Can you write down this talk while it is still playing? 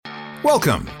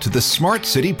Welcome to the Smart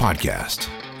City Podcast,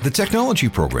 the technology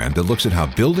program that looks at how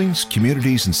buildings,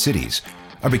 communities, and cities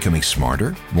are becoming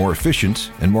smarter, more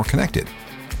efficient, and more connected.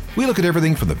 We look at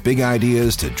everything from the big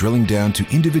ideas to drilling down to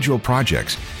individual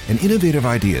projects and innovative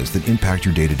ideas that impact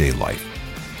your day-to-day life.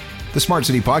 The Smart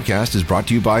City Podcast is brought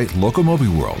to you by Locomobi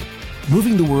World,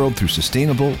 moving the world through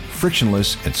sustainable,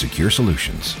 frictionless, and secure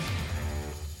solutions.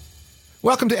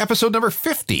 Welcome to episode number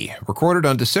 50, recorded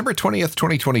on December 20th,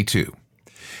 2022.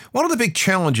 One of the big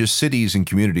challenges cities and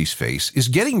communities face is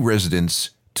getting residents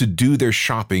to do their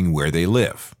shopping where they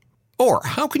live. Or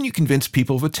how can you convince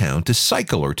people of a town to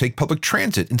cycle or take public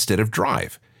transit instead of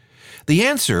drive? The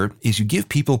answer is you give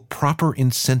people proper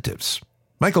incentives.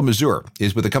 Michael Mazur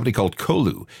is with a company called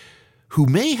Colu, who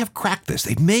may have cracked this.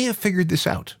 They may have figured this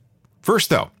out. First,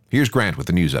 though, here's Grant with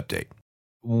the news update.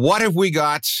 What have we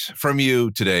got from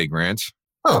you today, Grant?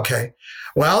 Okay.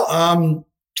 Well,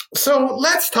 so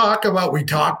let's talk about, we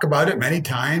talk about it many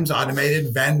times,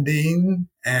 automated vending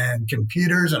and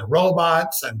computers and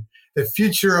robots and the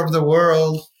future of the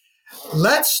world.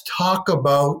 Let's talk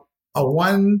about a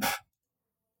one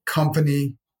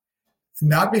company,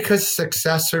 not because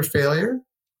success or failure,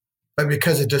 but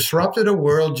because it disrupted a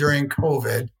world during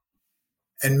COVID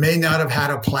and may not have had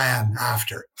a plan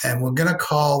after. And we're going to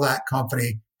call that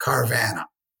company Carvana.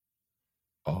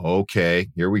 Okay,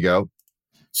 here we go.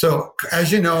 So,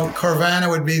 as you know, Carvana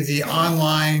would be the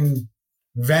online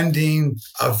vending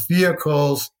of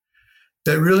vehicles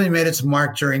that really made its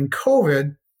mark during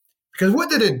COVID. Because what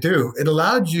did it do? It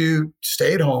allowed you to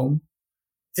stay at home.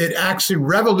 It actually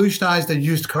revolutionized the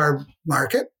used car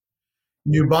market.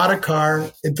 You bought a car,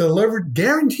 it delivered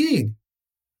guaranteed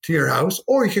to your house,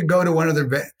 or you could go to one of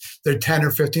their 10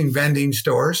 or 15 vending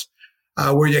stores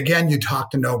where, you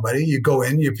talk to nobody. You go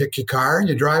in, you pick your car, and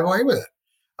you drive away with it.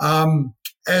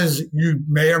 As you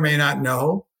may or may not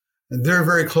know, they're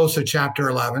very close to Chapter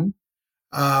 11.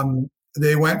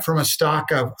 They went from a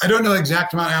stock of, I don't know the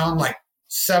exact amount, Alan, like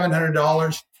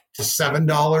 $700 to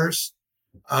 $7.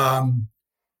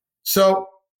 So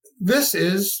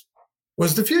this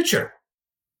was the future.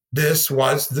 This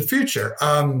was the future.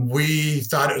 We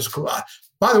thought it was cool.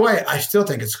 By the way, I still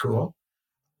think it's cool.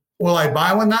 Will I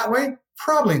buy one that way?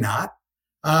 Probably not.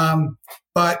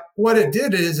 But what it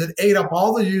did is it ate up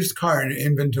all the used car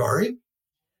inventory.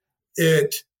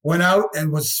 It went out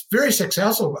and was very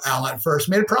successful, Alan, at first,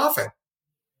 made a profit.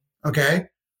 Okay.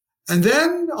 And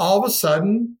then all of a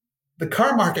sudden, the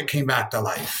car market came back to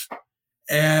life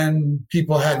and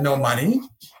people had no money.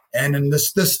 And then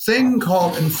this thing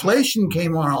called inflation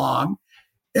came along,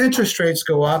 interest rates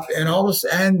go up, and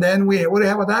then what do we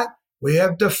have with that? We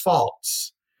have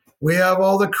defaults. We have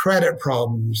all the credit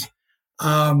problems.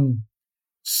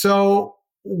 So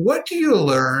what do you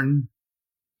learn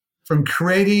from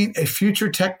creating a future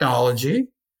technology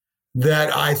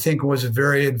that I think was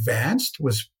very advanced,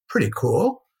 was pretty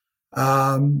cool?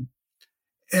 And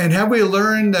have we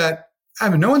learned that,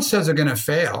 no one says they're going to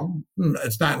fail.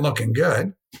 It's not looking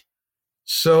good.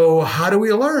 So how do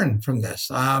we learn from this?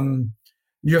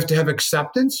 You have to have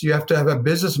acceptance. You have to have a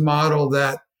business model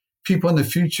that people in the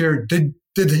future, did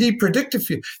he predict a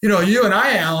future? You and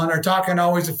I, Alan, are talking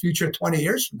always a future 20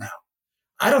 years from now.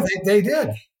 I don't think they did.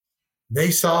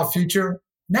 They saw a future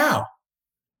now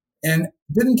and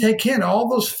didn't take in all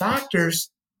those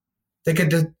factors that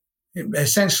could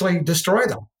essentially destroy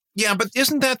them. Yeah, but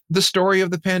isn't that the story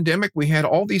of the pandemic? We had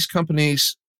all these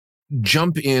companies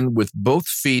jump in with both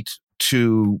feet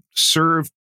to serve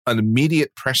an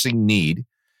immediate pressing need.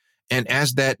 And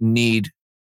as that need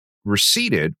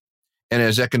receded, and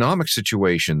as economic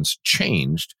situations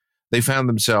changed, they found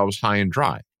themselves high and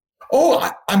dry.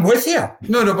 Oh, I'm with you.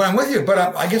 No, but I'm with you.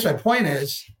 But I guess my point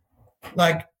is,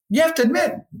 you have to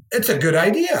admit, it's a good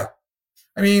idea.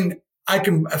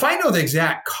 If I know the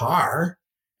exact car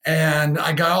and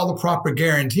I got all the proper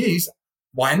guarantees,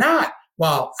 why not?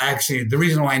 Well, actually, the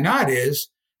reason why not is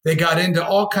they got into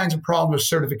all kinds of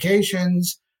problems with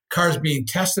certifications, cars being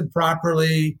tested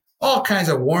properly, all kinds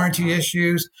of warranty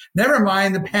issues, never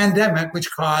mind the pandemic,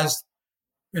 which caused,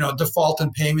 default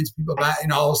in payments, people back,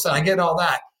 all of a sudden, I get all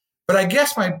that. But I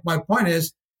guess my point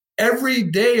is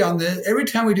every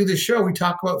time we do this show, we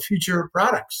talk about future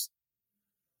products.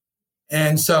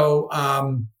 And so,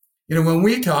 when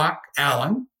we talk,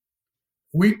 Alan,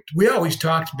 we always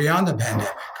talked beyond the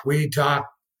pandemic. We talk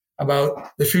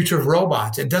about the future of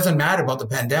robots. It doesn't matter about the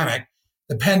pandemic.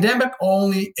 The pandemic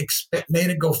only made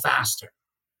it go faster.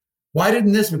 Why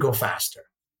didn't this go faster?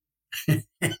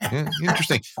 Yeah,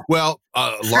 interesting. Well,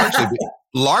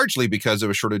 largely because of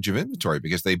a shortage of inventory,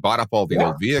 because they bought up all the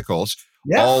old vehicles.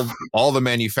 Yeah. All the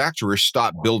manufacturers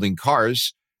stopped building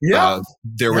cars Yeah.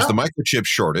 There was the microchip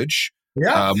shortage.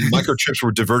 Yeah. Microchips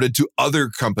were diverted to other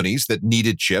companies that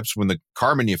needed chips when the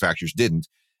car manufacturers didn't.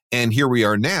 And here we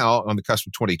are now on the cusp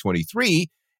of 2023,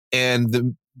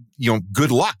 and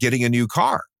good luck getting a new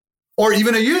car. Or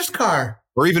even a used car.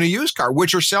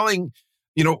 Which are selling,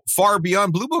 far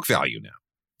beyond Blue Book value now.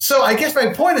 So I guess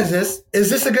my point is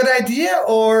this a good idea,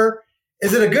 or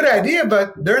is it a good idea,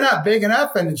 but they're not big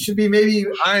enough and it should be maybe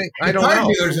I don't car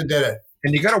know. dealers that did it?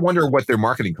 And you got to wonder what their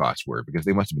marketing costs were, because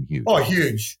they must have been huge. Oh,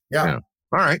 huge. Yeah.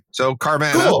 All right. So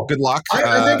Carvana, cool. Good luck.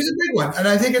 I think it's a big one. And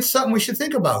I think it's something we should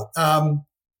think about.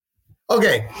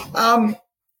 Okay.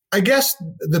 I guess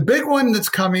the big one that's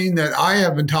coming that I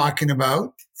have been talking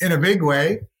about in a big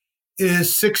way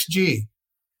is 6G.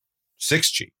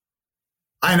 6G.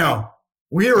 I know.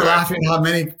 We were laughing how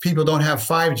many people don't have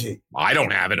 5G. I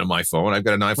don't have it on my phone. I've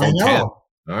got an iPhone 10. All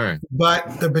right.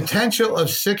 But the potential of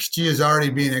 6G is already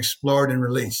being explored and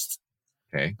released.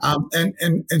 Okay.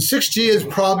 And 6G is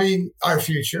probably our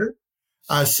future.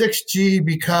 6G,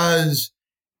 because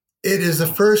it is the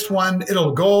first one.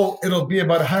 It'll be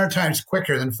about 100 times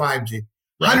quicker than 5G.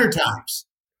 100 times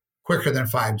quicker than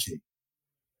 5G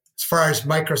as far as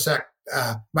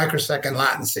microsecond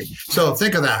latency. So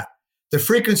think of that. The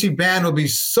frequency band will be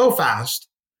so fast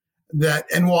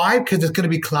and why? Because it's going to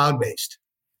be cloud-based.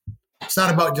 It's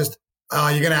not about just,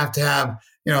 you're going to have,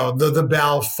 the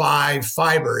Bell 5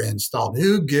 fiber installed.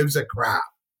 Who gives a crap?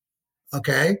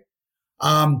 Okay.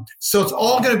 So it's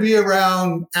all going to be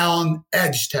around, Alan,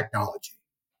 edge technology,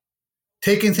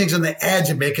 taking things on the edge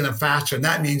and making them faster. And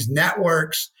that means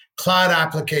networks, cloud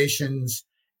applications,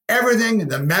 everything,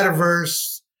 the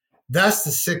metaverse. That's the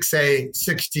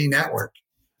 6G network.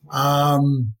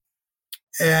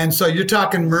 And so you're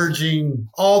talking merging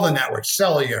all the networks,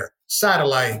 cellular,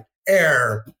 satellite,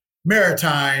 air,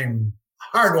 maritime,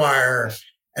 hardwire,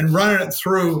 and running it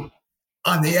through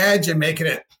on the edge and making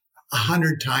it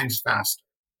 100 times faster.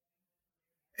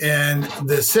 And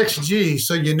the 6G,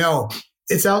 so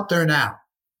it's out there now.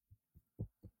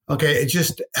 Okay, it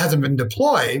just hasn't been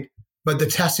deployed, but the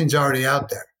testing's already out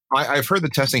there. I've heard the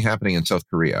testing happening in South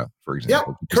Korea, for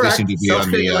example. Yep, correct. They seem to be South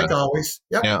Korea, like always.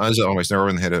 Yep. Yeah, as always, they're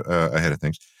ahead of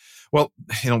things. Well,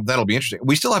 that'll be interesting.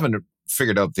 We still haven't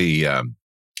figured out the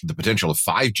potential of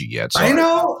 5G yet. So I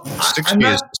know.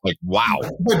 6G is like, wow.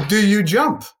 But do you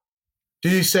jump? Do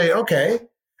you say, okay,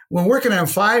 we're working on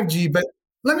 5G, but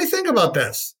let me think about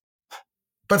this.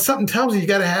 But something tells you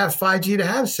got to have 5G to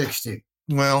have 6G.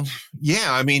 Well,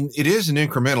 yeah. I mean, it is an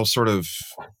incremental sort of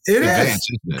advance,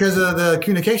 because of the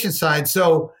communication side.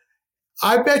 So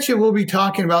I bet you we'll be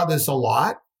talking about this a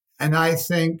lot. And I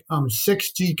think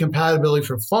 6G compatibility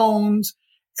for phones,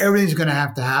 everything's going to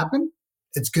have to happen.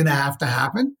 It's going to have to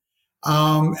happen.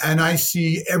 And I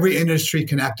see every industry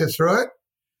connected through it.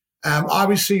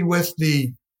 Obviously, with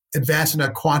the advancement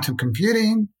of quantum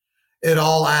computing, it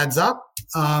all adds up.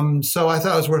 So I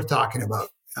thought it was worth talking about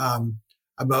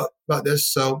this.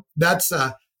 So that's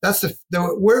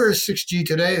where is 6G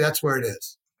today? That's where it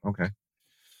is. Okay.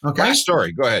 Last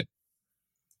story. Go ahead.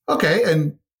 Okay,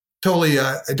 and totally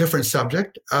a different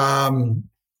subject.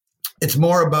 It's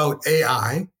more about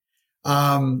AI.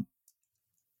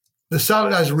 The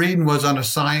site I was reading was on a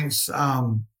science,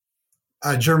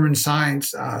 a German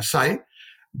science site,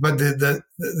 but the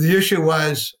issue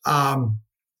was,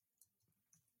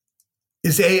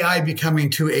 is AI becoming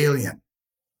too alien?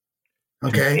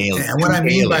 Okay, and what I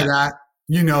mean by that,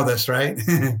 you know this, right?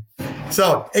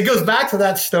 So it goes back to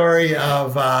that story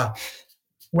of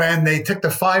when they took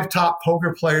the 5 top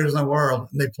poker players in the world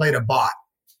and they played a bot,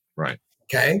 right?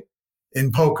 Okay,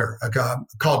 in poker,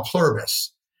 called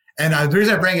Pluribus. And the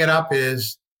reason I bring it up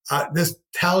is this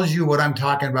tells you what I'm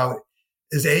talking about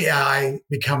is AI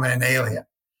becoming an alien.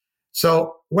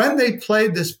 So when they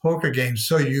played this poker game,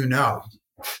 so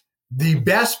the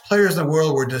best players in the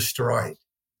world were destroyed.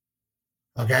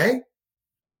 Okay?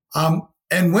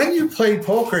 And when you play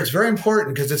poker, it's very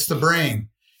important because it's the brain.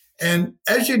 And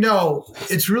as you know,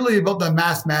 it's really about the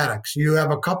mathematics. You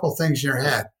have a couple things in your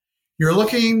head. You're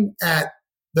looking at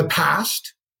the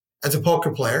past as a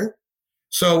poker player.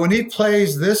 So when he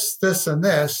plays this, and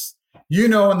this,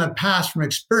 in the past from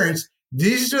experience,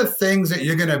 these are the things that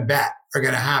you're going to bet are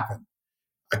going to happen.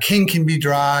 A king can be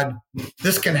drawed.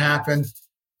 This can happen.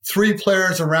 3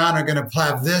 players around are going to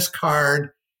have this card.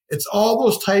 It's all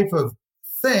those type of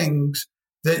things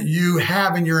that you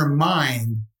have in your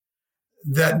mind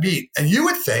that beat. And you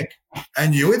would think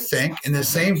in the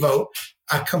same vote,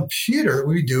 a computer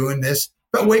would be doing this,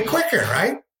 but way quicker,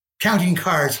 right? Counting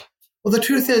cards. Well, the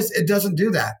truth is, it doesn't do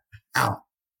that, Alan.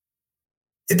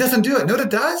 It doesn't do it. Know what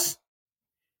it does?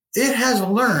 It has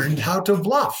learned how to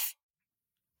bluff.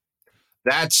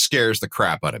 That scares the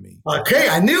crap out of me. Okay,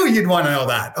 I knew you'd want to know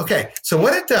that. Okay, so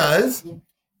what it does,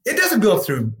 it doesn't go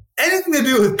through anything to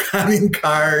do with counting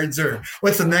cards or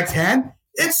what's the next hand.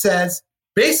 It says,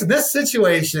 based on this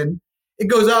situation, it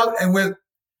goes out and with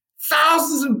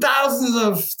thousands and thousands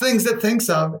of things it thinks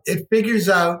of, it figures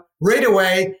out right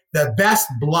away the best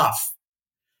bluff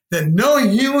that no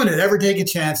human would ever take a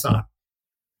chance on.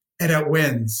 And it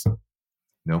wins.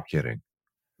 No kidding.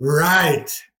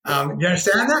 Right. You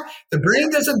understand that? The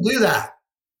brain doesn't do that.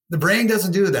 The brain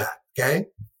doesn't do that. Okay.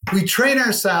 We train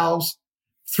ourselves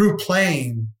through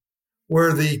playing,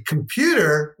 where the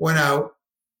computer went out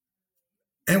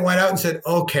and said,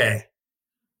 okay,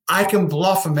 I can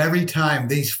bluff them every time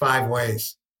these 5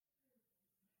 ways.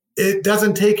 It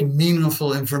doesn't take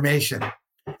meaningful information.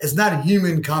 It's not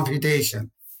human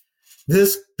computation.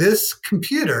 This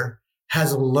computer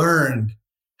has learned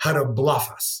how to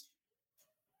bluff us.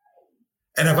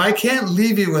 And if I can't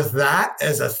leave you with that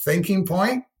as a thinking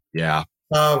point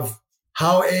of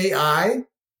how AI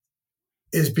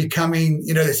is becoming,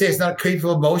 they say it's not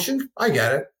capable of motion. I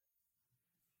get it.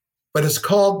 But it's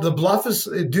called, the bluff is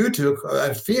due to a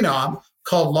phenom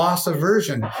called loss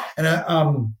aversion.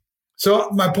 And so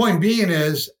my point being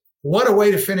is, what a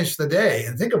way to finish the day.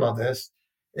 And think about this,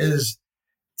 is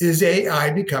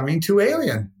AI becoming too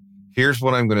alien? Here's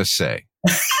what I'm going to say.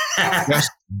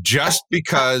 Just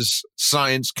because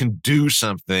science can do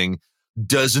something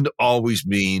doesn't always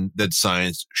mean that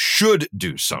science should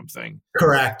do something.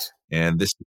 Correct. And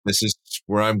this is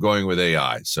where I'm going with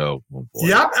AI. So,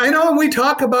 yep, I know. And we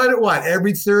talk about it,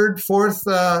 every third, fourth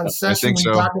session we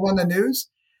talk about the news?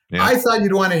 Yeah. I thought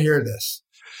you'd want to hear this.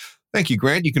 Thank you,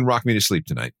 Grant. You can rock me to sleep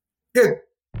tonight. Good.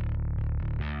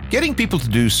 Getting people to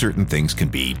do certain things can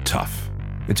be tough.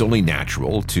 It's only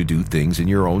natural to do things in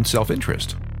your own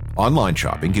self-interest. Online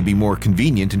shopping can be more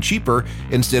convenient and cheaper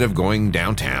instead of going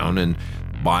downtown and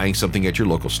buying something at your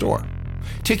local store.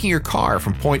 Taking your car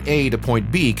from point A to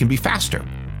point B can be faster.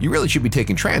 You really should be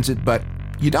taking transit, but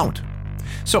you don't.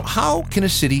 So how can a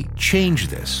city change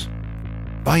this?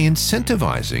 By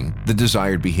incentivizing the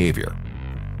desired behavior.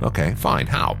 Okay, fine.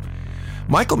 How?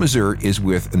 Michael Mazur is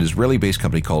with an Israeli-based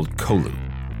company called Colu,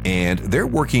 and they're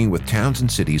working with towns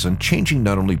and cities on changing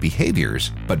not only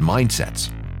behaviors, but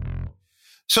mindsets.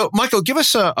 So, Michael, give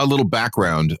us a little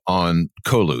background on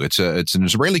Colu. It's an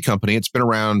Israeli company. It's been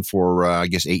around for,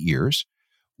 8 years.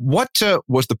 What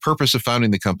was the purpose of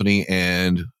founding the company,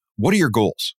 and what are your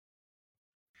goals?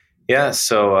 Yeah,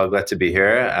 so glad to be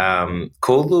here.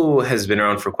 Colu has been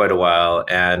around for quite a while,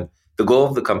 and the goal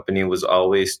of the company was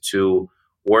always to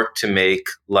work to make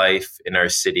life in our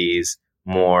cities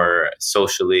more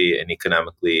socially and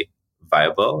economically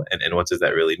viable. And what does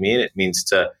that really mean? It means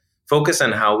to focus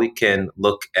on how we can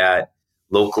look at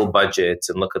local budgets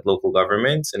and look at local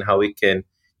governments and how we can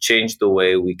change the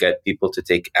way we get people to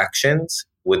take actions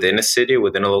within a city,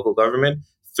 within a local government,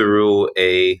 through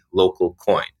a local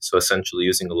coin. So essentially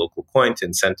using a local coin to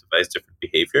incentivize different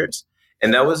behaviors.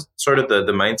 And that was sort of the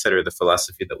mindset or the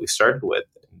philosophy that we started with.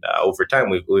 And over time,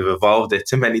 we've evolved it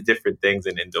to many different things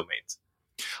and in domains.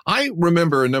 I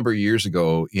remember a number of years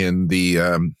ago in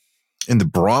the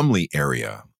Bromley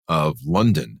area of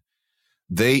London,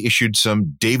 they issued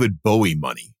some David Bowie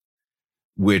money,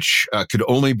 which could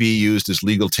only be used as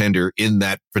legal tender in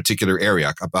that particular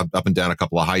area, up and down a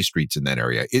couple of high streets in that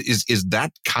area. Is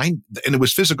that kind? And it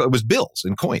was physical. It was bills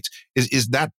and coins. Is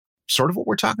that sort of what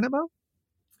we're talking about?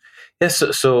 Yes.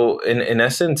 So in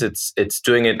essence, it's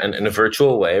doing it in a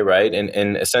virtual way, right?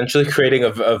 And essentially creating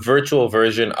a virtual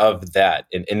version of that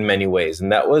in many ways.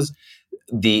 And that was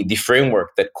the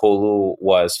framework that Colu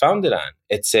was founded on.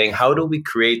 It's saying, how do we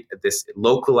create this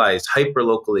localized,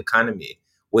 hyper-local economy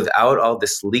without all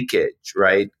this leakage,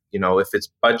 right? If it's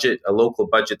a local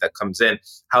budget that comes in,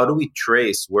 how do we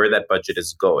trace where that budget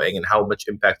is going and how much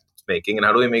impact it's making? And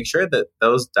how do we make sure that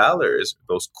those dollars,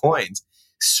 those coins,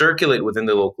 circulate within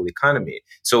the local economy?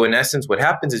 So in essence, what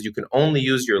happens is you can only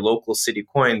use your local city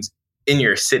coins in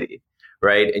your city,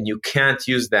 right? And you can't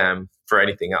use them for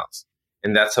anything else.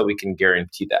 And that's how we can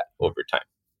guarantee that over time.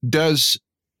 Does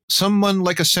someone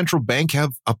like a central bank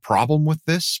have a problem with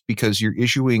this because you're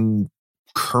issuing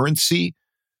currency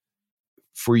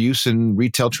for use in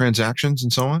retail transactions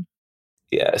and so on?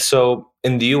 Yeah. So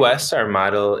in the US, our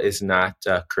model is not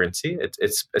currency.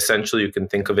 It's essentially, you can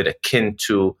think of it akin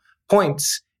to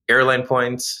points, airline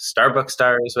points, Starbucks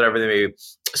stars, whatever they may be.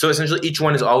 So essentially, each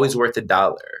one is always worth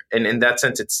 $1. And in that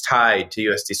sense, it's tied to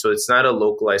USD. So it's not a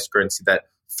localized currency that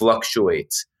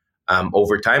fluctuates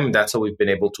over time. And that's how we've been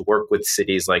able to work with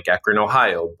cities like Akron,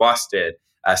 Ohio, Boston,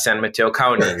 San Mateo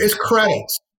County. It's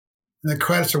credits. And the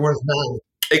credits are worth value.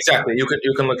 Exactly. You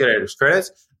can look at it as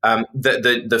credits.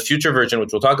 The future version, which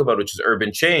we'll talk about, which is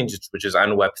urban change, which is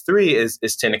on Web3,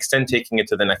 is to an extent taking it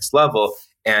to the next level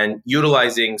and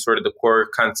utilizing sort of the core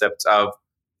concepts of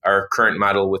our current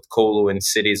model with Colu in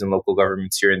cities and local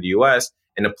governments here in the US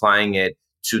and applying it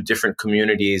to different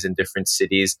communities and different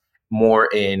cities, more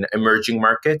in emerging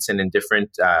markets and in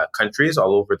different countries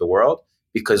all over the world,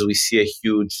 because we see a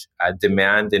huge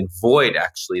demand and void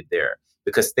actually there.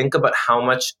 Because think about how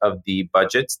much of the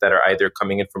budgets that are either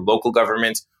coming in from local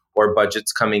governments or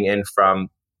budgets coming in from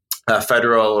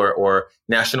federal or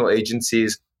national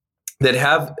agencies that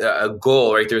have a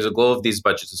goal, right? There's a goal of these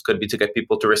budgets. It could be to get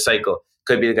people to recycle,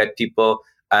 could be to get people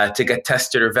to get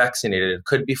tested or vaccinated. It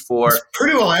could be for It's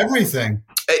pretty well everything.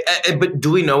 But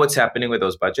do we know what's happening with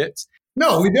those budgets?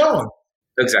 No, we don't.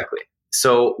 Exactly.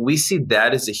 So we see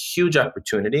that as a huge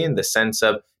opportunity in the sense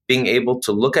of being able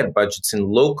to look at budgets and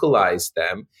localize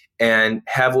them and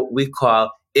have what we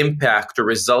call impact or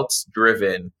results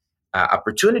driven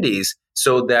opportunities,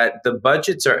 so that the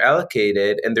budgets are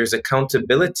allocated and there's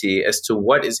accountability as to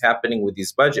what is happening with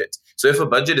these budgets. So if a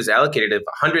budget is allocated, if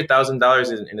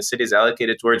 $100,000 in a city is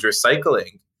allocated towards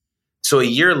recycling, so a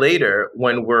year later,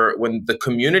 when the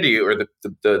community or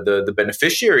the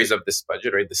beneficiaries of this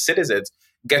budget, or the citizens,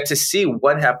 get to see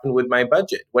what happened with my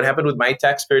budget, what happened with my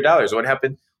taxpayer dollars, what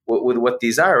happened with what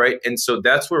these are, right? And so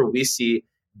that's where we see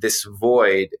this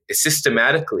void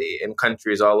systematically in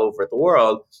countries all over the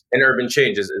world, and urban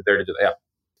change is there to do that. Yeah.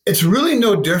 It's really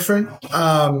no different,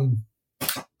 Alan,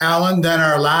 than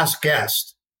our last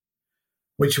guest,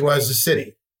 which was the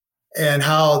city, and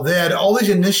how they had all these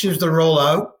initiatives to roll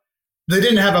out. They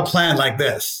didn't have a plan like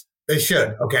this. They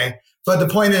should, okay? But the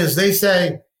point is, they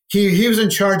say he was in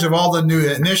charge of all the new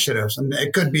initiatives, and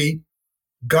it could be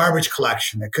garbage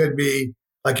collection. It could be,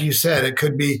 like you said, it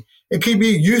could be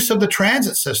use of the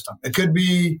transit system. It could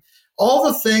be all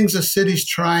the things the city's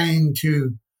trying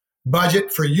to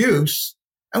budget for use,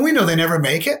 and we know they never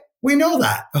make it. We know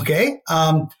that, okay?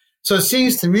 So it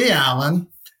seems to me, Alan,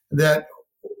 that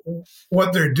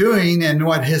what they're doing and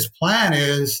what his plan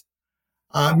is,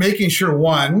 making sure,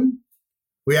 one,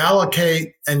 we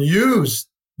allocate and use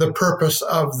the purpose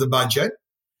of the budget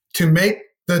to make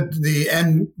the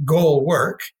end goal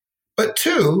work, but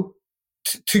two,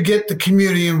 to get the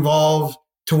community involved,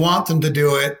 to want them to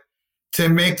do it, to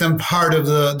make them part of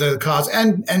the cause,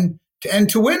 and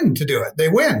to win to do it. They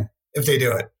win if they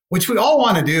do it, which we all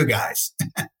want to do, guys.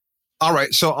 All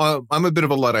right. So I'm a bit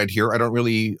of a Luddite here. I don't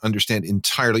really understand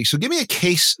entirely. So give me a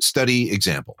case study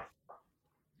example.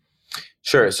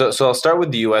 Sure. So I'll start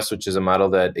with the US, which is a model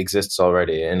that exists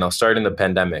already, and I'll start in the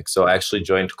pandemic. So I actually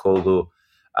joined Colu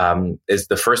as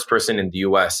the first person in the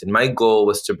US, and my goal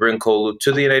was to bring Colu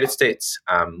to the United States.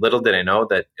 Little did I know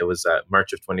that it was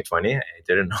March of 2020. I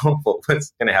didn't know what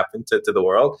was going to happen to the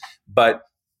world, but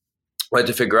I had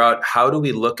to figure out, how do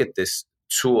we look at this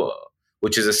tool,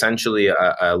 which is essentially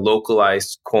a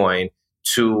localized coin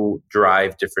to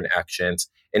drive different actions,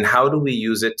 and how do we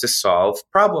use it to solve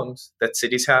problems that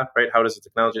cities have, right? How does the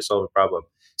technology solve a problem?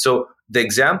 So the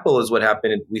example is what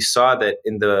happened. We saw that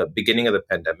in the beginning of the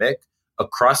pandemic,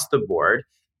 across the board,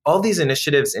 all these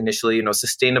initiatives initially,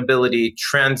 sustainability,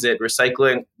 transit,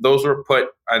 recycling, those were put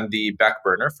on the back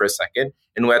burner for a second.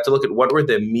 And we had to look at what were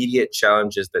the immediate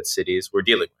challenges that cities were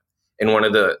dealing with. And one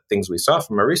of the things we saw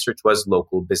from our research was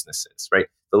local businesses, right?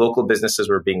 The local businesses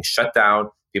were being shut down.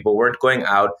 People weren't going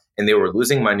out and they were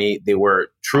losing money. They were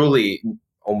truly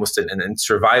almost in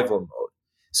survival mode.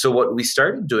 So what we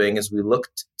started doing is we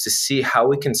looked to see how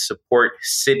we can support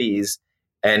cities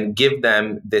and give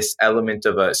them this element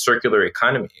of a circular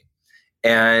economy.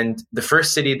 And the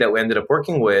first city that we ended up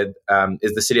working with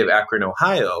is the city of Akron,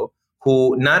 Ohio,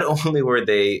 who not only were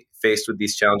they faced with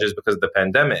these challenges because of the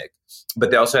pandemic, but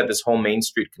they also had this whole Main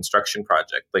Street construction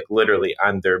project, like literally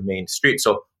on their main street.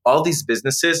 So all these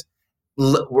businesses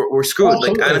were screwed.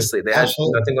 Absolutely. Like, honestly, they had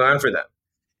Absolutely. nothing going on for them.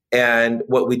 And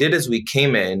what we did is we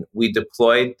came in, we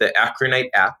deployed the Akronite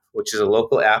app, which is a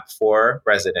local app for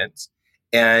residents,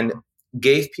 and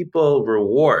gave people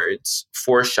rewards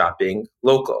for shopping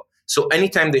local. So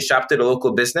anytime they shopped at a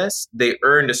local business, they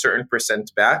earned a certain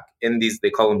 % back in these, they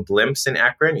call them blimps in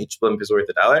Akron. Each blimp is worth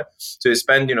 $1. So you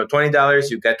spend, $20,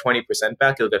 you get 20%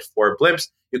 back. You'll get 4 blimps.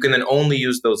 You can then only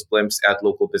use those blimps at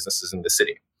local businesses in the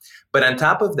city. But on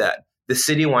top of that, the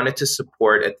city wanted to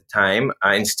support at the time,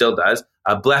 and still does,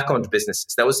 Black-owned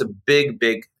businesses. That was a big,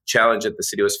 big challenge that the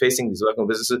city was facing. These Black-owned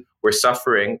businesses were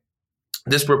suffering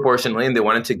disproportionately, and they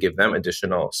wanted to give them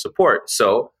additional support.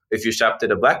 So if you shopped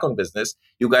at a Black-owned business,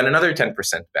 you got another 10%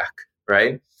 back,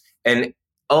 right? And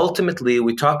ultimately,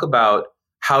 we talk about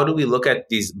how do we look at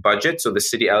these budgets? So the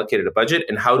city allocated a budget,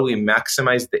 and how do we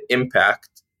maximize the impact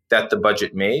that the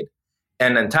budget made?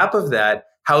 And on top of that,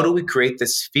 how do we create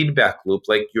this feedback loop,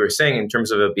 like you were saying, in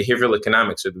terms of a behavioral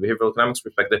economics or the behavioral economics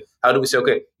perspective? How do we say,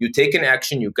 okay, you take an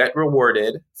action, you get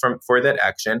rewarded for that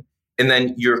action, and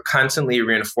then you're constantly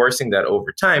reinforcing that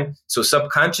over time. So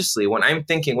subconsciously, when I'm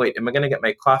thinking, wait, am I going to get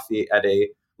my coffee at a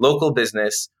local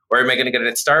business, or am I going to get it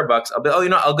at Starbucks? I'll be,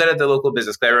 I'll get it at the local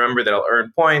business because I remember that I'll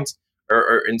earn points,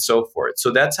 or and so forth.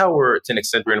 So that's how we're, to an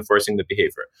extent, reinforcing the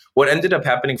behavior. What ended up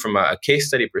happening from a case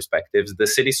study perspective is the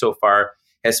city so far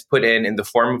has put in the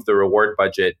form of the reward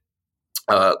budget,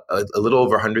 a little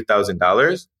over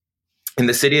 $100,000. And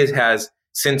the city has,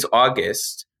 since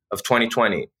August of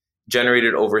 2020,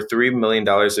 generated over $3 million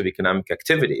of economic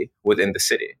activity within the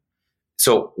city.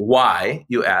 So why,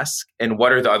 you ask, and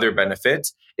what are the other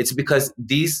benefits? It's because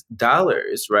these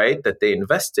dollars, right, that they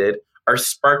invested are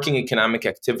sparking economic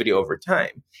activity over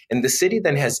time. And the city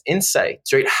then has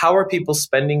insights, right? How are people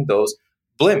spending those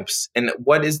blimps, and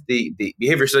what is the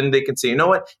behavior? So then they can say, you know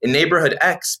what, in neighborhood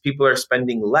X, people are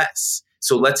spending less.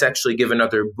 So let's actually give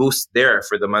another boost there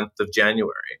for the month of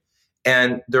January.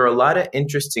 And there are a lot of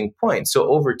interesting points. So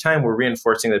over time, we're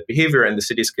reinforcing that behavior, and the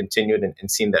city's continued and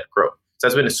seen that growth. So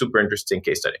that's been a super interesting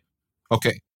case study.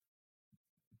 Okay.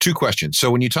 2 questions.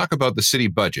 So when you talk about the city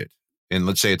budget, and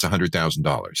let's say it's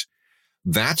 $100,000,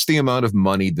 that's the amount of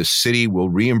money the city will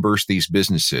reimburse these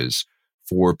businesses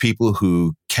for people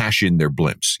who cash in their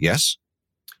blimps. Yes?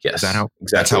 Yes. Is that how,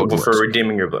 exactly. That's how it works? For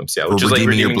redeeming your blimps, yeah. For which is like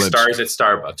redeeming your stars at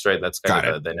Starbucks, right? That's kind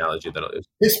Got of the analogy that I'll use.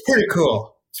 It's pretty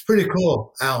cool. It's pretty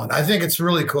cool, Alan. I think it's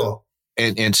really cool.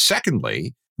 And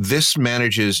secondly, this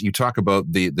manages, you talk about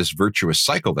this virtuous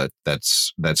cycle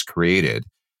that's created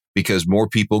because more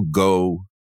people go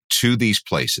to these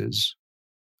places,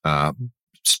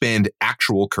 spend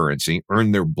actual currency,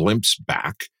 earn their blimps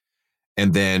back,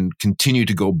 and then continue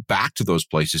to go back to those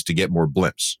places to get more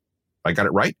blimps. I got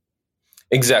it right?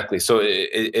 Exactly. So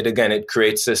it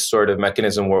creates this sort of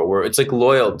mechanism where it's like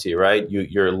loyalty, right?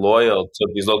 You're loyal to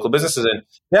these local businesses, and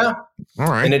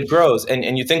all right, and it grows.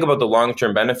 And you think about the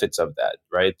long-term benefits of that,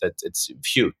 right? That it's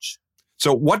huge.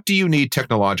 So what do you need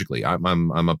technologically?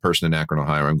 I'm a person in Akron,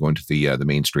 Ohio. I'm going to the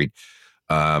main street.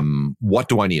 What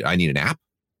do I need? I need an app.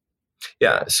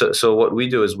 Yeah. So what we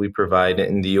do is we provide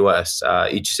in the US,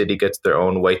 each city gets their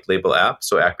own white label app.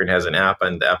 So Akron has an app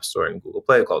on the App Store and Google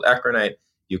Play called Akronite.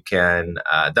 You can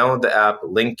download the app,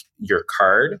 link your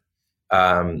card,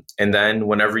 and then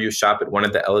whenever you shop at one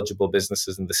of the eligible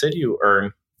businesses in the city, you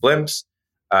earn blimps,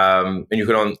 and you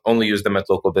can only use them at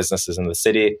local businesses in the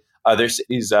city. Other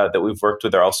cities that we've worked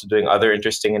with are also doing other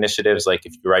interesting initiatives, like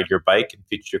if you ride your bike in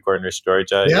Peachtree Corners,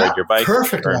 Georgia, you ride your bike,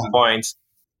 perfect you earn points.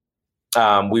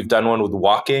 We've done one with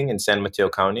walking in San Mateo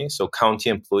County. So county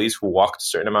employees who walked a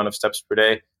certain amount of steps per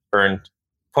day earned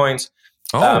points.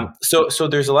 So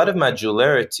there's a lot of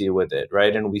modularity with it,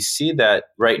 right? And we see that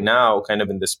right now, kind of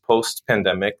in this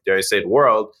post-pandemic, dare I say it,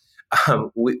 world,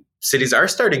 cities are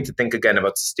starting to think again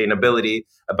about sustainability,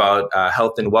 about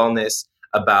health and wellness,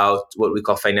 about what we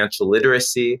call financial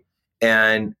literacy.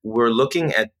 And we're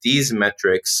looking at these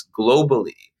metrics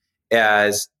globally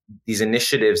as these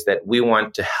initiatives that we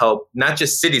want to help, not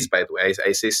just cities, by the way.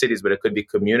 I say cities, but it could be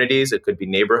communities, it could be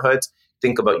neighborhoods.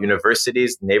 Think about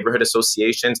universities, neighborhood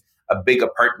associations, big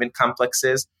apartment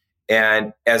complexes.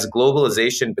 And as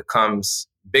globalization becomes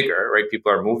bigger, right, people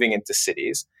are moving into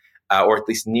cities, or at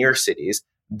least near cities,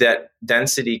 that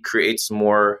density creates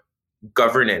more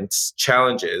governance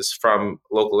challenges from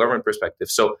local government perspective.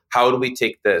 So how do we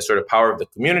take the sort of power of the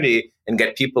community and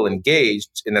get people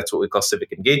engaged, and that's what we call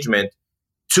civic engagement,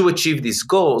 to achieve these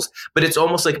goals? But it's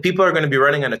almost like people are going to be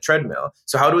running on a treadmill.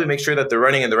 So how do we make sure that they're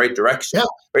running in the right direction? Yeah.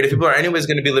 Right? If people are anyways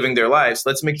going to be living their lives,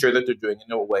 let's make sure that they're doing it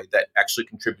in a way that actually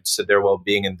contributes to their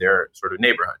well-being in their sort of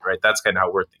neighborhood, right? That's kind of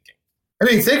how we're thinking. I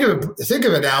mean, think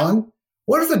of it, Alan.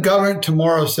 What if the government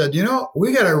tomorrow said,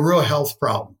 we got a real health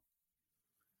problem?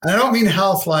 And I don't mean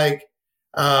health like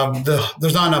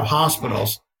there's not enough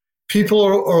hospitals. People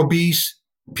are obese.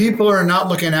 People are not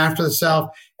looking after themselves,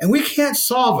 and we can't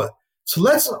solve it. So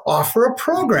let's offer a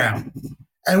program,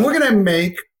 and we're going to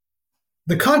make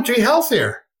the country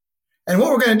healthier. And what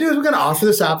we're going to do is we're going to offer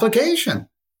this application,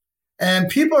 and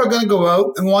people are going to go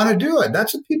out and want to do it.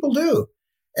 That's what people do.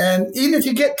 And even if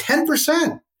you get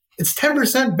 10%, it's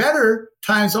 10% better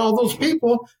times all those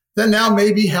people that now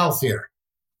may be healthier.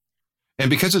 And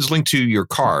because it's linked to your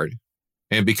card,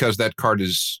 and because that card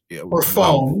is or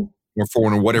phone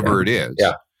or whatever it is.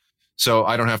 Yeah. So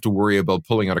I don't have to worry about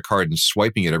pulling out a card and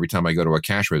swiping it every time I go to a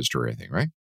cash register or anything, right?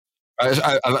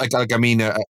 Like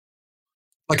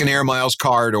an Air Miles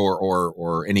card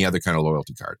or any other kind of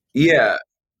loyalty card. Yeah.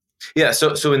 Yeah.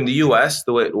 So in the US,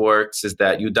 the way it works is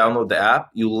that you download the app,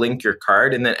 you link your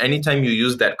card, and then anytime you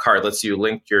use that card, let's say you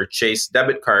link your Chase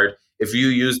debit card, if you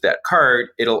use that card,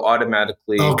 it'll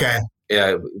automatically Okay.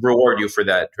 reward you for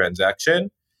that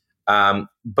transaction. If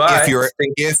But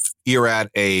you're at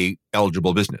a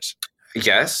eligible business.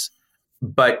 yes,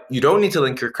 but you don't need to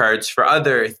link your cards for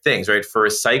other things, right? For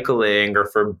cycling or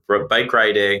for bike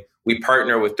riding, we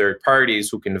partner with third parties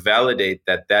who can validate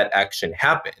that that action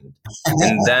happened,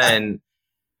 and then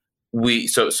we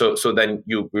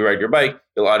ride your bike,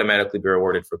 you'll automatically be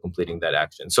rewarded for completing that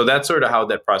action. So that's sort of how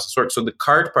that process works. So the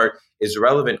card part is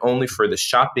relevant only for the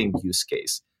shopping use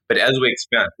case. But as we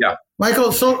expand, yeah.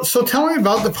 Michael, so tell me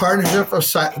about the partnership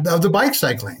of the bike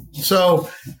cycling. So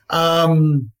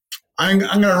I'm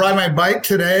going to ride my bike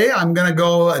today. I'm going to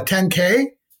go a 10K.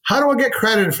 How do I get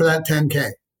credited for that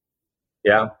 10K?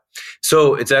 Yeah.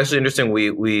 So it's actually interesting.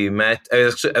 We met,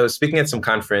 I was speaking at some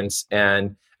conference,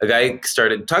 and a guy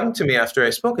started talking to me after I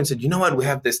spoke and said, you know what, we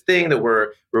have this thing that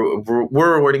we're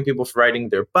rewarding people for riding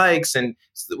their bikes. And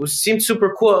it seemed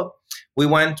super cool. We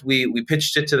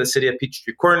pitched it to the city of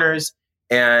Peachtree Corners,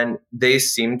 and they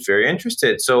seemed very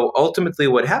interested. So ultimately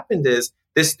what happened is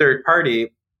this third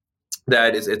party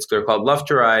they're called Love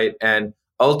to Ride. And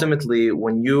ultimately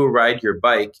when you ride your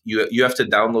bike, you have to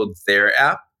download their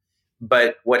app.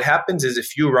 But what happens is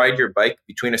if you ride your bike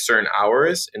between a certain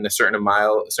hours and a certain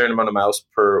amount of miles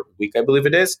per week, I believe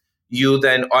it is, you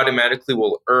then automatically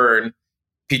will earn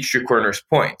Peachtree Corners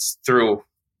points through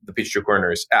the Peachtree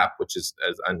Corners app, which is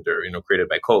created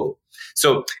by Colu.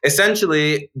 So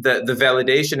essentially, the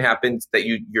validation happens that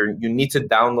you need to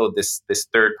download this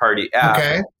third party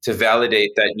app to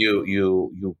validate that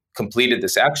you completed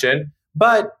this action.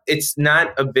 But it's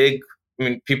not a big. I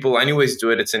mean, people anyways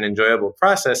do it. It's an enjoyable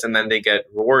process, and then they get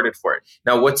rewarded for it.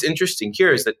 Now, what's interesting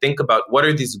here is that think about what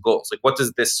are these goals? Like, what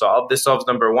does this solve? This solves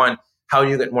number one, how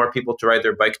do you get more people to ride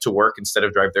their bike to work instead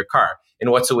of drive their car? And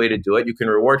what's a way to do it? You can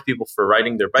reward people for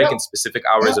riding their bike in specific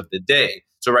hours of the day.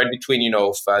 So right between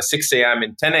 6 a.m.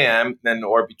 and 10 a.m.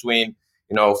 or between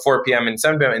 4 p.m. and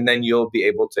 7 p.m. and then you'll be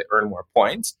able to earn more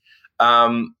points.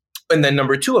 And then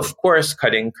number two, of course,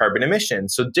 cutting carbon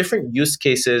emissions. So different use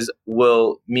cases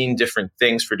will mean different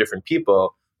things for different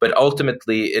people, but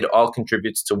ultimately it all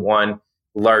contributes to one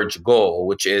large goal,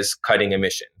 which is cutting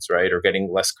emissions, right? Or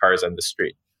getting less cars on the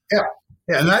street.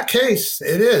 Yeah. In that case,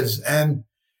 it is. And,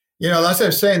 that's what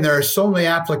I'm saying. There are so many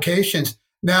applications.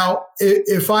 Now,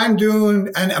 if I'm doing,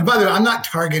 and by the way, I'm not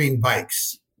targeting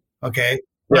bikes. Okay.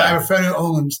 But I have a friend who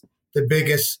owns the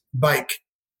biggest bike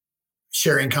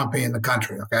sharing company in the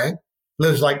country, okay?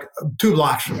 Lives like 2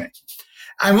 blocks from me.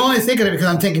 I'm only thinking of it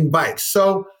because I'm thinking bikes.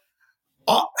 So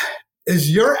is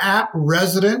your app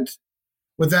resident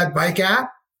with that bike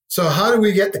app? So how do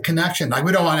we get the connection? Like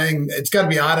we don't want anything, it's got to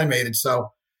be automated.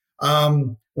 So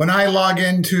when I log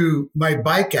into my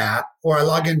bike app or I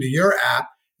log into your app,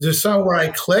 is there somewhere where I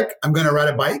click, I'm going to ride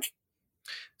a bike?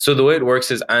 So the way it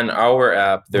works is on our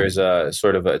app, there's a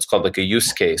sort of it's called like a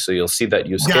use case. So you'll see that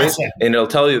use case and it'll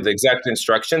tell you the exact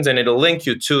instructions and it'll link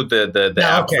you to the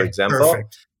app, for example.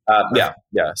 Yeah.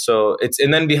 So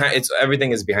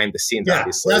everything is behind the scenes,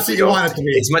 obviously. That's what you want it to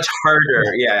be. It's much harder.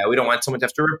 Yeah. We don't want someone to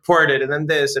have to report it and then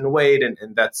this and wait. And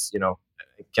that's, I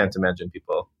can't imagine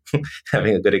people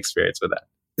having a good experience with that.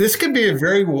 This could be a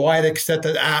very wide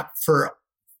accepted app for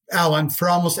Alan for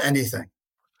almost anything.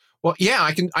 Well, yeah,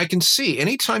 I can see.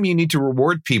 Anytime you need to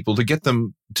reward people to get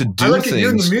them to do things. I look at you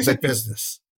in the music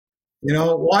business.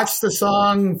 Watch the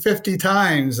song 50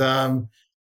 times. You can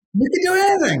do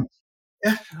anything.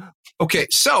 Yeah. Okay,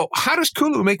 so how does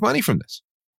Colu make money from this?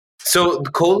 So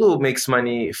Colu makes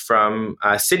money from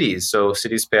cities. So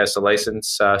cities pay us a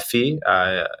license fee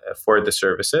for the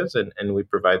services, and we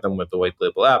provide them with the white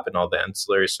label app and all the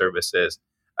ancillary services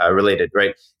related,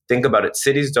 right? Think about it.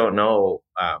 Cities don't know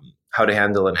how to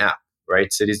handle an app,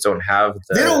 right? Cities don't have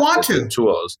the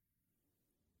tools.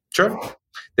 Sure.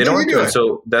 They don't want to.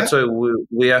 So that's why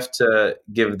we have to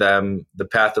give them the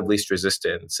path of least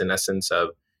resistance, in essence of,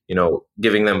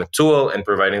 giving them a tool and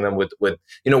providing them with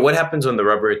what happens when the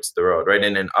rubber hits the road, right?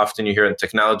 And often you hear in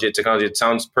technology, it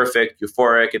sounds perfect,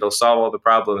 euphoric, it'll solve all the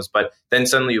problems. But then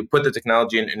suddenly you put the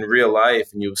technology in real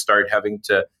life and you start having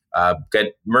to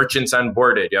get merchants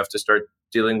onboarded. You have to start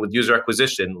dealing with user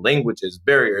acquisition, languages,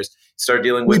 barriers, start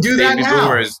dealing with baby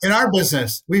boomers. In our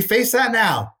business. We face that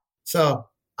now. So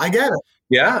I get it.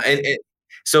 Yeah.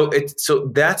 So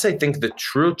that's, I think, the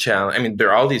true challenge. I mean, there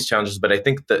are all these challenges, but I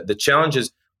think the challenge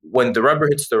is when the rubber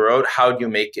hits the road, how do you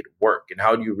make it work? And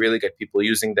how do you really get people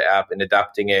using the app and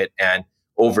adopting it and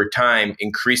over time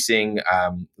increasing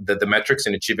the metrics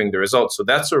and achieving the results? So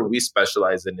that's where we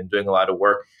specialize in doing a lot of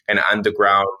work and on the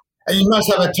ground, And you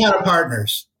must have a ton of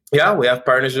partners. Yeah, we have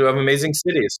partners who have amazing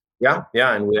cities. Yeah,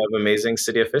 yeah, and we have amazing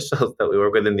city officials that we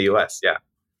work with in the U.S. Yeah.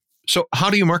 So how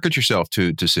do you market yourself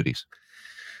to cities?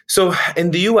 So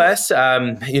in the U.S.,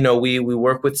 we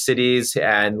work with cities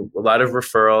and a lot of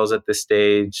referrals at this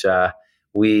stage.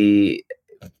 We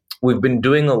we've been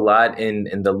doing a lot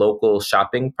in the local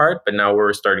shopping part, but now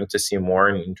we're starting to see more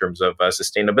in terms of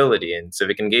sustainability and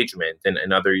civic engagement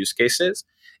and other use cases.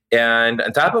 And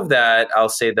on top of that, I'll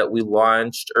say that we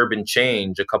launched Urban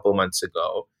Change a couple months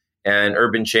ago. And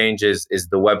Urban Change is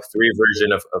the Web3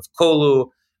 version of Colu.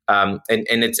 And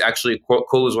it's actually,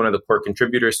 Colu is one of the core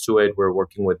contributors to it. We're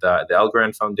working with the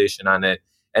Elgrand Foundation on it.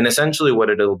 And essentially what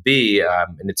it'll be,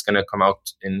 and it's going to come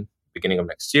out in beginning of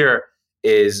next year,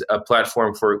 is a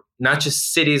platform for not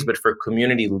just cities, but for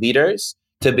community leaders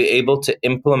to be able to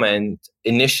implement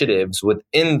initiatives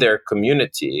within their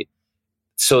community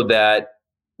so that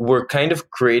we're kind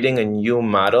of creating a new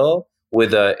model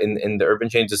with in the Urban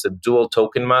Change, is a dual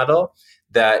token model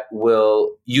that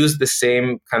will use the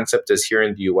same concept as here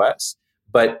in the US,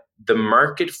 but the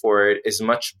market for it is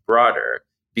much broader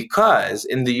because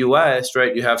in the US,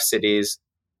 right, you have cities,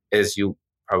 as you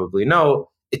probably know,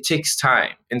 it takes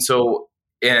time.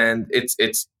 And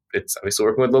it's obviously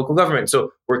working with local government.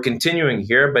 So we're continuing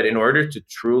here, but in order to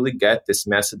truly get this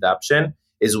mass adoption,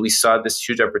 is we saw this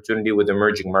huge opportunity with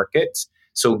emerging markets.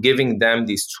 So giving them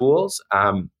these tools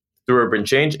through Urban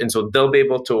Change. And so they'll be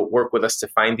able to work with us to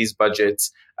find these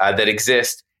budgets that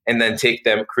exist and then take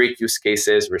them, create use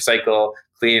cases, recycle,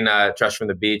 clean trash from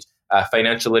the beach,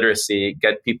 financial literacy,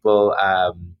 get people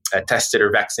tested or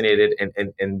vaccinated.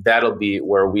 And that'll be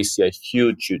where we see a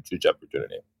huge, huge, huge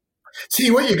opportunity.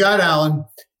 See, what you got, Alan,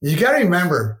 you got to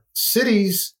remember,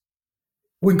 cities,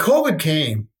 when COVID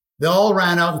came, they all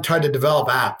ran out and tried to develop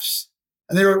apps.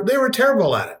 And they were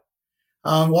terrible at it.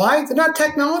 Why? They're not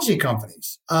technology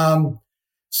companies.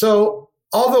 So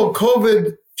although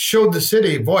COVID showed the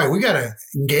city, boy, we got to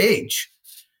engage.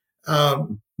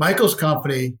 Michael's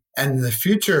company and the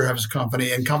future of his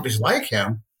company and companies like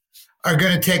him are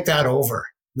going to take that over.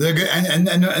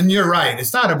 And you're right.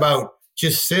 It's not about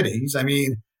just cities. I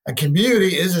mean, a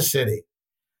community is a city.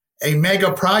 A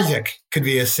mega project could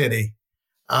be a city.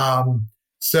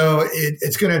 So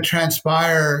it's going to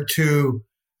transpire to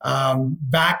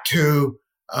back to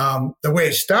the way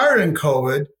it started in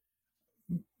COVID,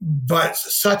 but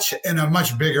such in a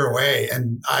much bigger way.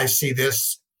 And I see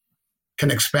this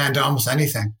can expand to almost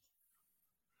anything.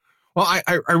 Well,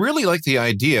 I really like the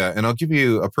idea, and I'll give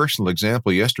you a personal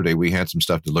example. Yesterday, we had some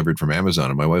stuff delivered from Amazon,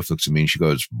 and my wife looks at me and she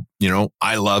goes,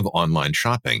 I love online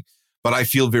shopping, but I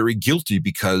feel very guilty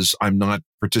because I'm not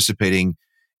participating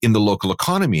in the local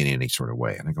economy in any sort of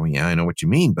way. And I go, yeah, I know what you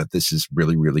mean, but this is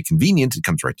really, really convenient. It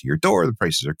comes right to your door. The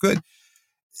prices are good.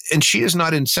 And she is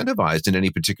not incentivized in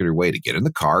any particular way to get in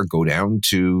the car, go down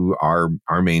to our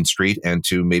main street and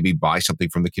to maybe buy something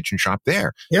from the kitchen shop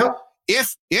there. Yep.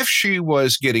 If she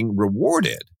was getting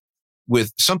rewarded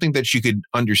with something that she could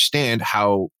understand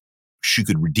how she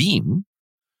could redeem,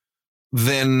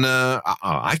 then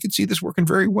I could see this working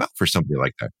very well for somebody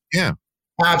like that. Yeah,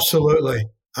 absolutely.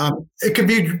 It could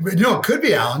be, it could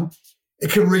be, Alan.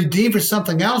 It could redeem for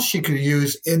something else she could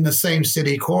use in the same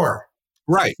city core.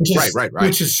 Right.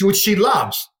 Which she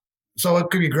loves. So it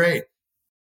could be great.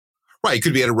 Right. It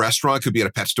could be at a restaurant, could be at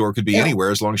a pet store, could be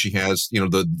anywhere, as long as she has,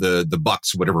 the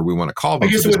bucks, whatever we want to call them.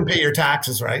 I guess it wouldn't pay your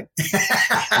taxes, right?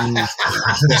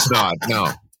 It's not. No.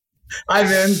 I'm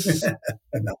in.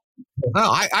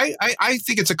 No, I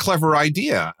think it's a clever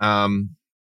idea.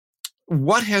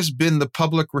 What has been the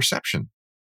public reception?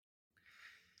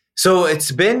 So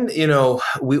it's been,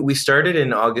 we started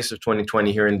in August of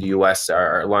 2020 here in the US,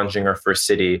 launching our first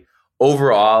city.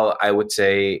 Overall, I would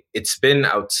say it's been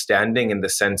outstanding in the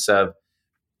sense of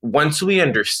once we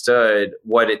understood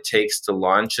what it takes to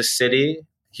launch a city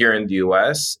here in the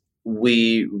US,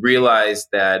 we realized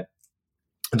that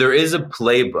there is a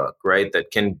playbook, right,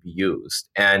 that can be used.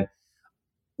 And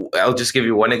I'll just give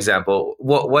you one example.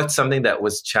 What's something that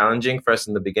was challenging for us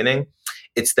in the beginning?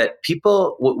 It's that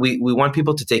we want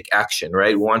people to take action,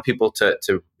 right? We want people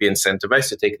to be incentivized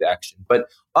to take the action. But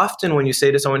often when you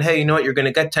say to someone, hey, you know what, you're going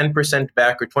to get 10%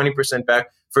 back or 20% back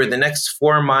for the next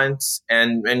 4 months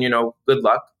and good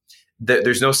luck,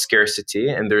 there's no scarcity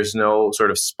and there's no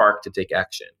sort of spark to take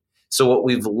action. So what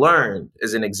we've learned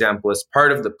as an example, as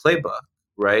part of the playbook,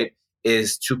 right,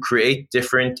 is to create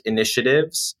different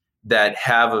initiatives that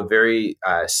have a very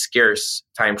scarce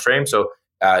time frame. So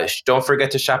don't forget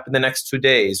to shop in the next 2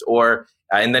 days, or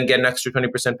and then get an extra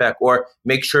 20% back, or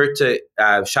make sure to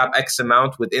shop X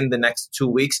amount within the next 2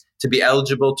 weeks to be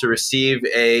eligible to receive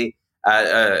a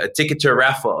a ticket to a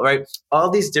raffle, right? All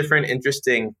these different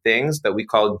interesting things that we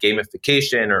call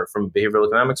gamification, or from a behavioral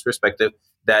economics perspective,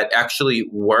 that actually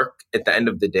work at the end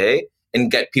of the day and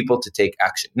get people to take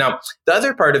action. Now, the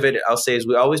other part of it, I'll say, is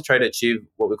we always try to achieve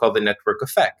what we call the network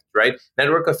effect, right?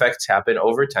 Network effects happen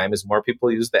over time as more people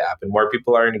use the app and more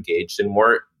people are engaged and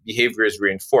more behavior is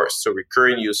reinforced. So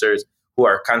recurring users who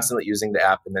are constantly using the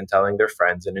app and then telling their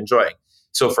friends and enjoying.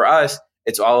 So for us,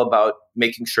 it's all about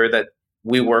making sure that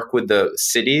we work with the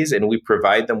cities and we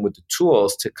provide them with the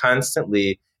tools to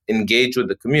constantly engage with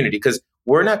the community, because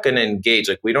we're not going to engage.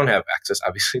 Like, we don't have access,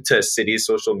 obviously, to a city's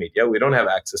social media. We don't have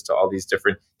access to all these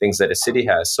different things that a city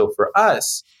has. So for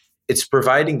us, it's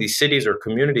providing these cities or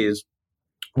communities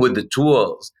with the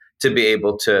tools to be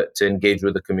able to engage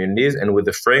with the communities and with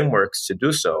the frameworks to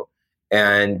do so,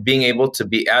 and being able to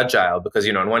be agile. Because,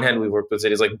 on one hand, we work with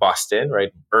cities like Boston,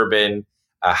 right? Urban,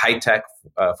 high-tech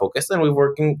focused. And we've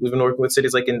been working with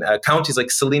cities like in counties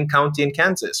like Saline County in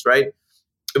Kansas, right?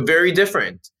 Very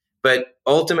different. But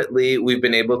ultimately, we've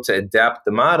been able to adapt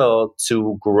the model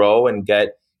to grow and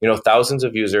get, thousands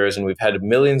of users, and we've had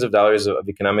millions of dollars of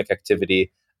economic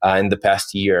activity in the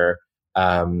past year.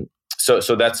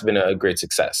 So that's been a great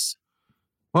success.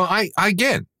 Well, I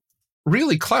again,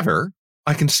 really clever.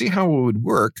 I can see how it would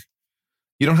work.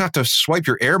 You don't have to swipe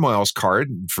your Air Miles card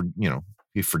for,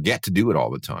 you forget to do it all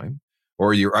the time,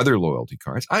 or your other loyalty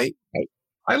cards. I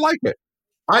like it.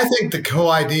 I think the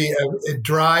whole idea of it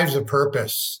drives a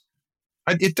purpose.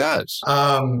 It does.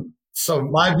 So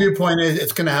my viewpoint is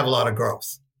it's going to have a lot of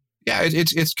growth. Yeah,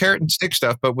 it's carrot and stick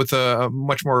stuff, but with a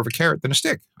much more of a carrot than a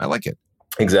stick. I like it.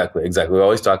 Exactly. We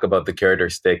always talk about the carrot or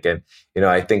stick. And,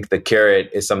 I think the carrot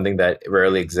is something that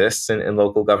rarely exists in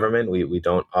local government. We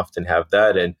don't often have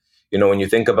that. And, when you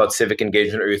think about civic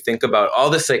engagement, or you think about all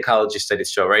the psychology studies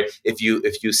show, right? If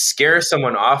you scare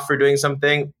someone off for doing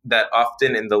something, that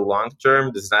often in the long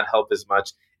term does not help as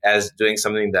much as doing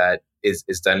something that is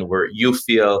done where you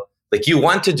feel like you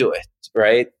want to do it,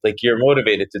 right? Like you're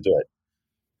motivated to do it.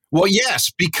 Well,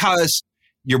 yes, because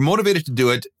you're motivated to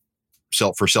do it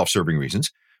for self-serving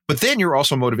reasons, but then you're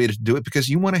also motivated to do it because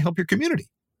you want to help your community.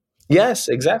 Yes,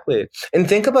 exactly. And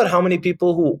think about how many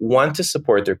people who want to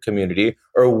support their community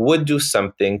or would do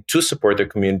something to support their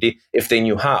community if they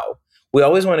knew how. We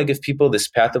always want to give people this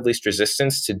path of least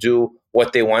resistance to do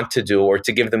what they want to do, or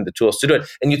to give them the tools to do it.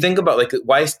 And you think about, like,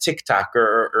 why is TikTok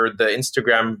or the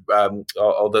Instagram,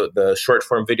 all the short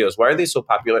form videos, why are they so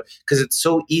popular? Because it's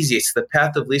so easy. It's the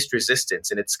path of least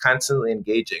resistance, and it's constantly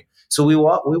engaging. So we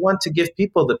want to give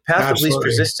people the path of least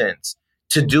resistance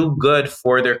to do good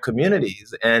for their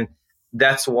communities. And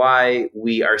that's why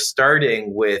we are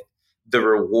starting with the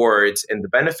rewards and the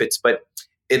benefits. But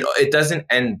it doesn't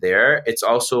end there. It's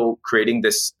also creating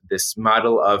this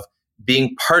model of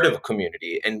being part of a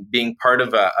community and being part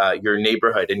of your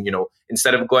neighborhood. And,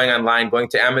 instead of going online, going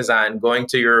to Amazon, going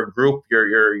to your group,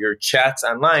 your chats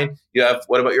online, you have,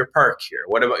 what about your park here?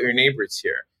 What about your neighbors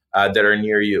here that are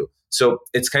near you? So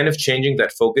it's kind of changing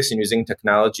that focus and using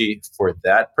technology for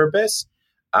that purpose.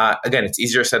 Again, it's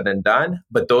easier said than done,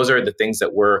 but those are the things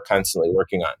that we're constantly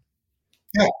working on.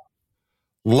 Yeah.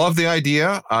 Love the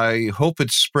idea. I hope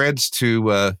it spreads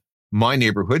to my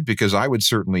neighborhood, because I would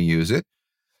certainly use it.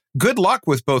 Good luck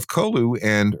with both Colu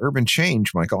and Urban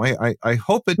Change, Michael. I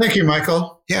hope it... Thank you,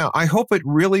 Michael. Yeah, I hope it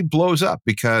really blows up,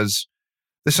 because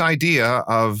this idea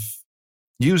of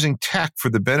using tech for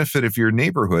the benefit of your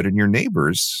neighborhood and your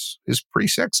neighbors is pretty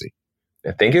sexy.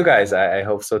 Thank you, guys. I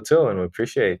hope so, too, and we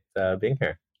appreciate being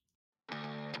here.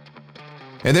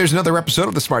 And there's another episode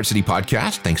of the Smart City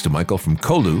Podcast, thanks to Michael from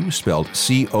Colu, spelled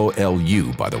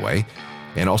Colu, by the way,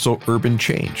 and also Urban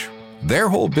Change. Their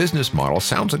whole business model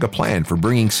sounds like a plan for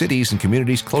bringing cities and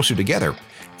communities closer together,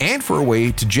 and for a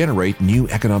way to generate new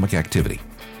economic activity.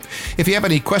 If you have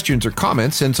any questions or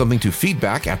comments, send something to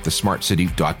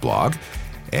feedback@thesmartcity.blog,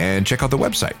 and check out the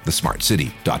website,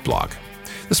 thesmartcity.blog.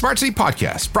 The Smart City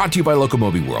Podcast, brought to you by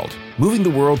Locomobi World, moving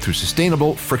the world through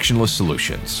sustainable, frictionless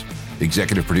solutions.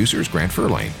 Executive producer is Grant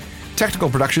Furlane. Technical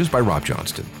productions by Rob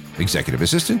Johnston. Executive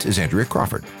assistant is Andrea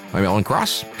Crawford. I'm Alan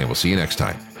Cross, and we'll see you next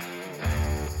time.